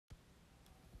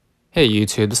Hey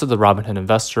YouTube, this is the Robinhood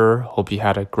Investor. Hope you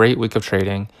had a great week of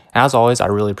trading. As always, I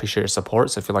really appreciate your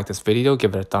support. So if you like this video,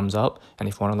 give it a thumbs up. And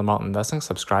if you want to learn about investing,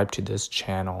 subscribe to this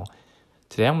channel.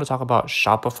 Today I'm going to talk about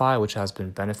Shopify, which has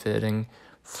been benefiting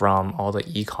from all the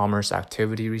e-commerce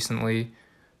activity recently.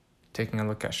 Taking a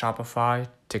look at Shopify,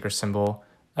 ticker symbol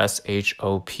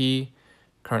SHOP,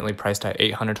 currently priced at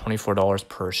 $824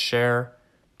 per share.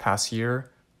 Past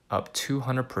year, up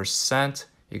 200%.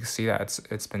 You can see that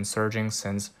it's been surging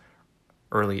since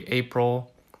early April,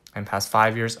 and past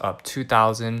 5 years up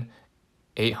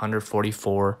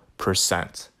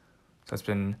 2,844%. So it's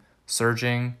been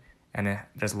surging, and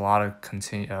there's a lot of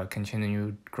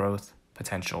continued growth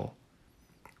potential.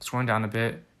 Scrolling down a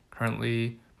bit,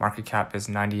 currently market cap is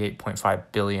 $98.5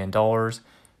 billion.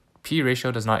 P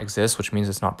ratio does not exist, which means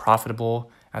it's not profitable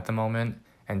at the moment.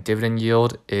 And dividend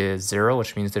yield is 0,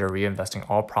 which means they're reinvesting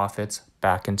all profits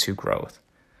back into growth.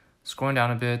 Scrolling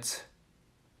down a bit,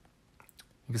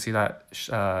 you can see that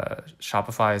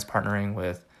Shopify is partnering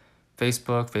with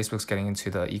Facebook. Facebook's getting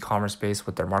into the e-commerce space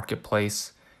with their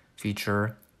marketplace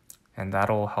feature, and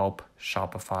that'll help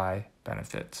Shopify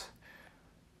benefit.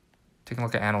 Taking a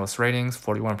look at analyst ratings,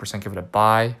 41% give it a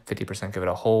buy, 50% give it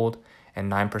a hold,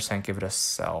 and 9% give it a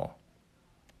sell.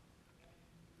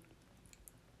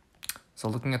 So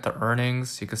looking at the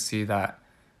earnings, you can see that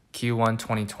Q1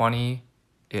 2020,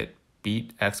 it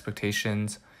beat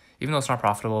expectations, even though it's not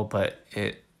profitable, but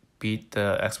it beat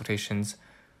the expectations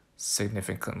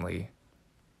significantly.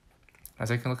 As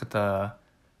I can look at the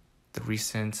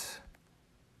recent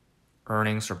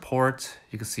earnings report,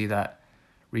 you can see that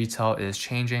retail is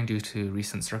changing due to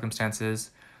recent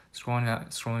circumstances.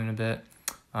 Scrolling a bit,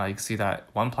 you can see that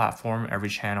one platform, every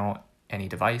channel, any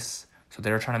device. So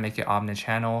they're trying to make it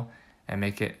omni-channel and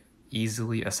make it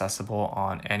easily accessible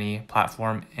on any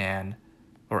platform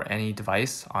or any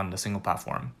device on the single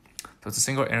platform. So it's a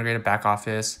single integrated back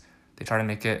office. They try to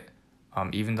make it,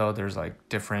 even though there's like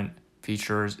different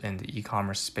features in the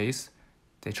e-commerce space,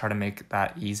 they try to make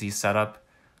that easy setup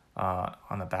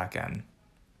on the back end.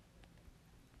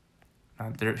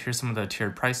 Here's some of the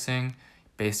tiered pricing: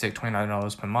 basic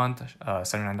 $29 per month,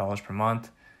 $79 per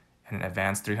month, and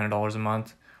advanced $300 a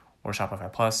month, or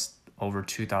Shopify Plus over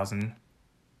 $2,000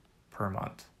 per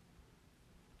month.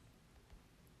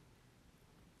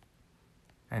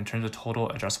 And in terms of total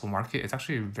addressable market, it's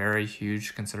actually very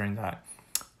huge considering that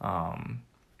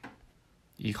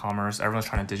e-commerce, everyone's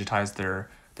trying to digitize their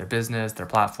business, their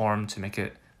platform to make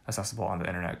it accessible on the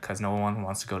internet because no one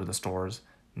wants to go to the stores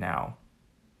now.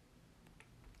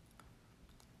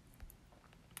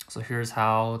 So here's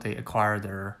how they acquire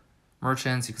their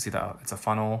merchants. You can see that it's a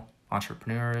funnel: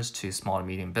 entrepreneurs to small to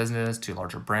medium business to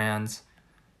larger brands,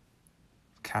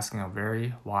 casting a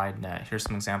very wide net. Here's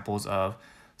some examples of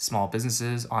small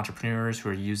businesses, entrepreneurs who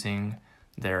are using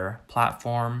their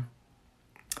platform.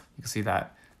 You can see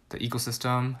that the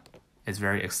ecosystem is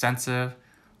very extensive: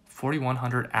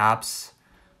 4,100 apps,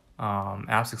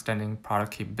 apps extending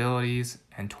product capabilities,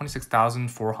 and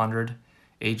 26,400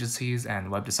 agencies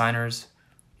and web designers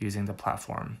using the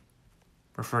platform.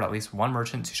 Referred at least one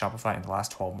merchant to Shopify in the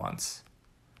last 12 months.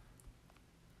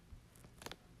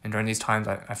 And during these times,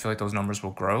 I feel like those numbers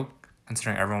will grow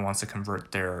considering everyone wants to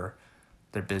convert their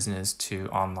business to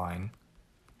online.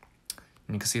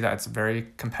 And you can see that it's a very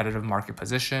competitive market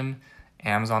position.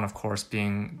 Amazon, of course,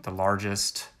 being the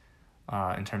largest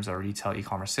in terms of retail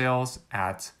e-commerce sales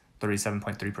at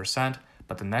 37.3%,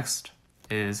 but the next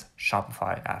is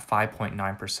Shopify at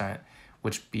 5.9%,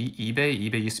 which beat eBay.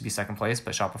 eBay used to be second place,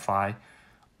 but Shopify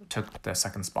took the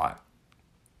second spot.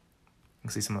 You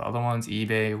can see some of the other ones: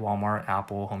 eBay, Walmart,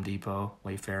 Apple, Home Depot,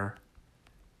 Wayfair.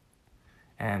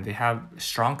 And they have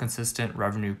strong, consistent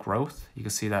revenue growth. You can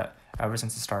see that ever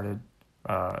since it started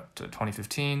to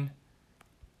 2015,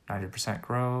 90%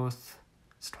 growth.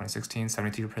 It's 2016,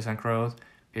 72% growth,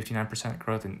 59%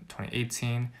 growth in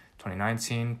 2018,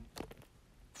 2019,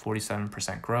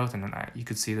 47% growth. And then you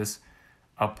could see this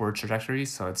upward trajectory.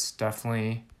 So it's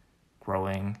definitely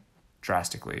growing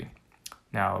drastically.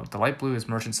 Now, the light blue is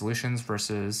merchant solutions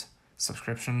versus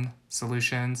subscription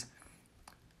solutions.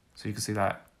 So you can see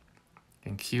that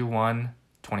in Q1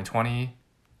 2020,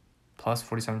 plus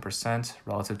 47%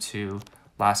 relative to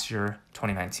last year,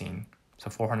 2019.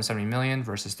 So 470 million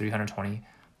versus 320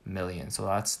 million. So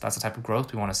that's the type of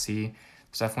growth we want to see.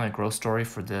 It's definitely a growth story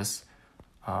for this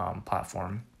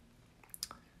platform.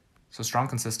 So strong,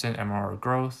 consistent MRR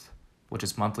growth, which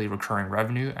is monthly recurring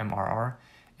revenue, MRR,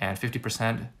 and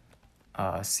 50%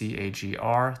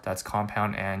 CAGR, that's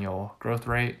compound annual growth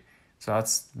rate. So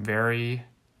that's very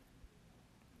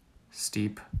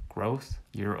steep growth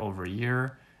year over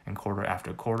year and quarter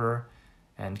after quarter.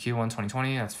 And Q1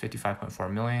 2020, that's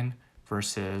 55.4 million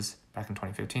versus back in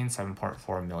 2015,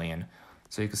 7.4 million.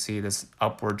 So you can see this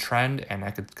upward trend, and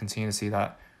I could continue to see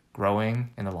that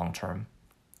growing in the long term.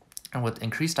 And with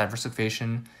increased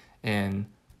diversification in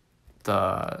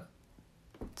the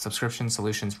subscription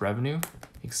solutions revenue,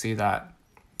 you can see that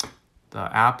the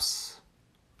apps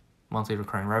monthly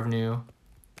recurring revenue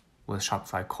with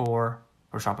Shopify Core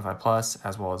or Shopify Plus,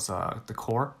 as well as the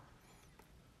Core.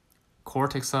 Core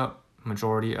takes up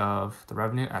majority of the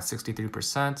revenue at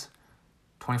 63%,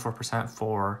 24%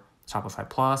 for Shopify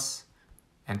Plus,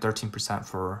 and 13%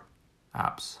 for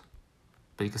apps.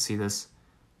 But you can see this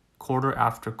quarter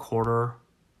after quarter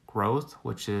growth,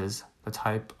 which is the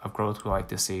type of growth we like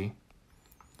to see.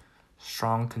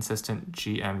 Strong, consistent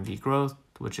GMV growth,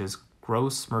 which is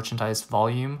gross merchandise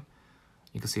volume.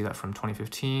 You can see that from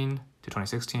 2015 to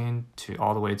 2016 to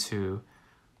all the way to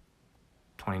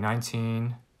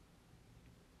 2019.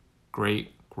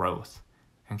 Great growth.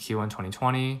 And Q1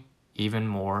 2020, even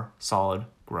more solid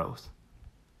growth.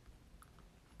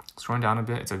 Scrolling down a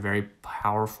bit, it's a very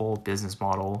powerful business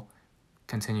model.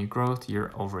 Continued growth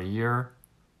year over year.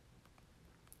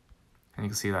 And you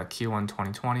can see that Q1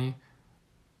 2020,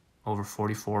 over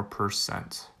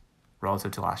 44%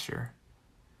 relative to last year.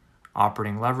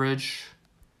 Operating leverage.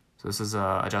 So this is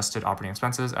adjusted operating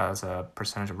expenses as a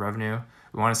percentage of revenue.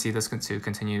 We want to see this to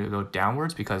continue to go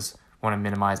downwards because we want to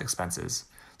minimize expenses.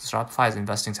 So Shopify is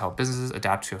investing to help businesses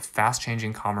adapt to a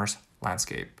fast-changing commerce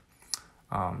landscape.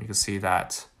 You can see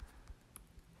that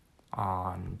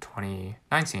on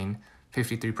 2019,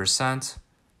 53%,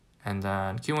 and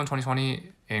then Q1 2020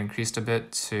 it increased a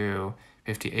bit to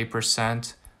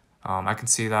 58%. I can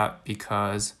see that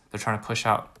because they're trying to push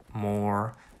out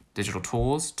more digital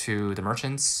tools to the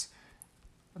merchants.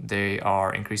 They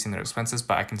are increasing their expenses,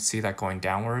 but I can see that going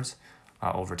downwards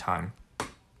over time.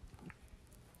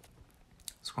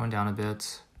 Scrolling down a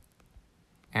bit.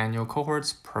 Annual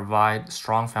cohorts provide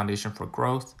strong foundation for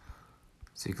growth.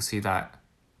 So you can see that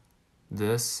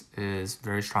this is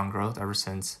very strong growth ever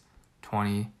since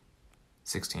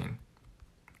 2016.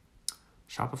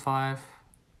 Shopify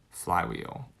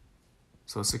flywheel.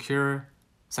 So secure,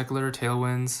 secular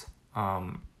tailwinds,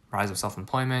 rise of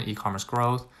self-employment, e-commerce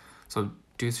growth. So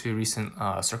due to recent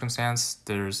circumstance,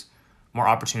 there's more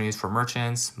opportunities for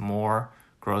merchants, more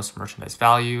gross merchandise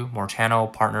value, more channel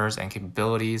partners and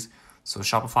capabilities. So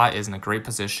Shopify is in a great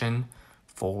position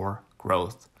for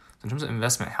growth. In terms of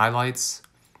investment highlights,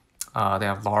 they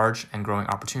have large and growing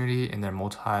opportunity in their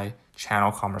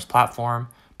multi-channel commerce platform,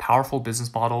 powerful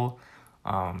business model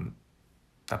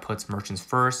that puts merchants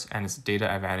first, and it's data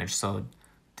advantage. So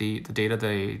the data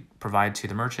they provide to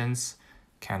the merchants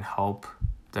can help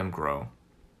them grow.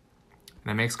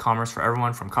 And it makes commerce for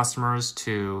everyone from customers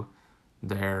to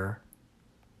their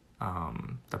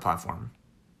the platform.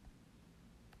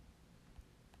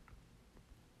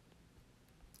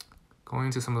 Going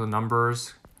into some of the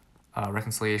numbers,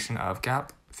 reconciliation of GAAP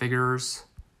figures,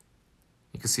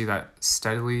 you can see that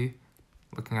steadily,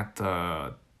 looking at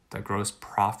the gross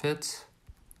profit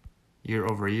year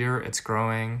over year, it's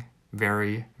growing,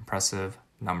 very impressive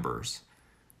numbers.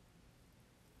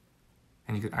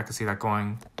 And I can see that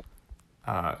going,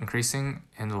 increasing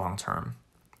in the long term.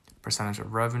 Percentage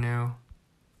of revenue,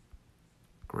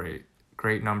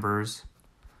 great numbers.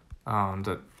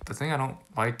 The thing I don't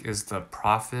like is the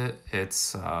profit.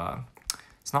 It's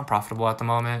not profitable at the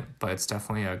moment, but it's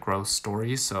definitely a growth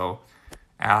story. So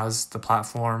as the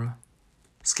platform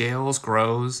scales,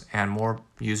 grows, and more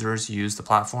users use the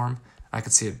platform, I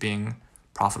could see it being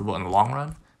profitable in the long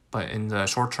run. But in the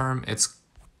short term, it's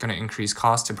going to increase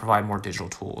costs to provide more digital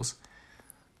tools.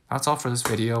 That's all for this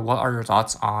video. What are your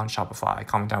thoughts on Shopify?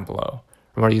 Comment down below.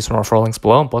 Remember to use some referral links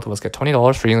below, and both of us get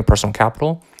 $20 for using personal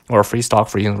capital or a free stock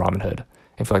for using Robinhood.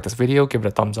 If you like this video, give it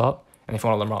a thumbs up. And if you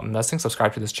want to learn about investing,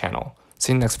 subscribe to this channel.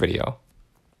 See you in the next video.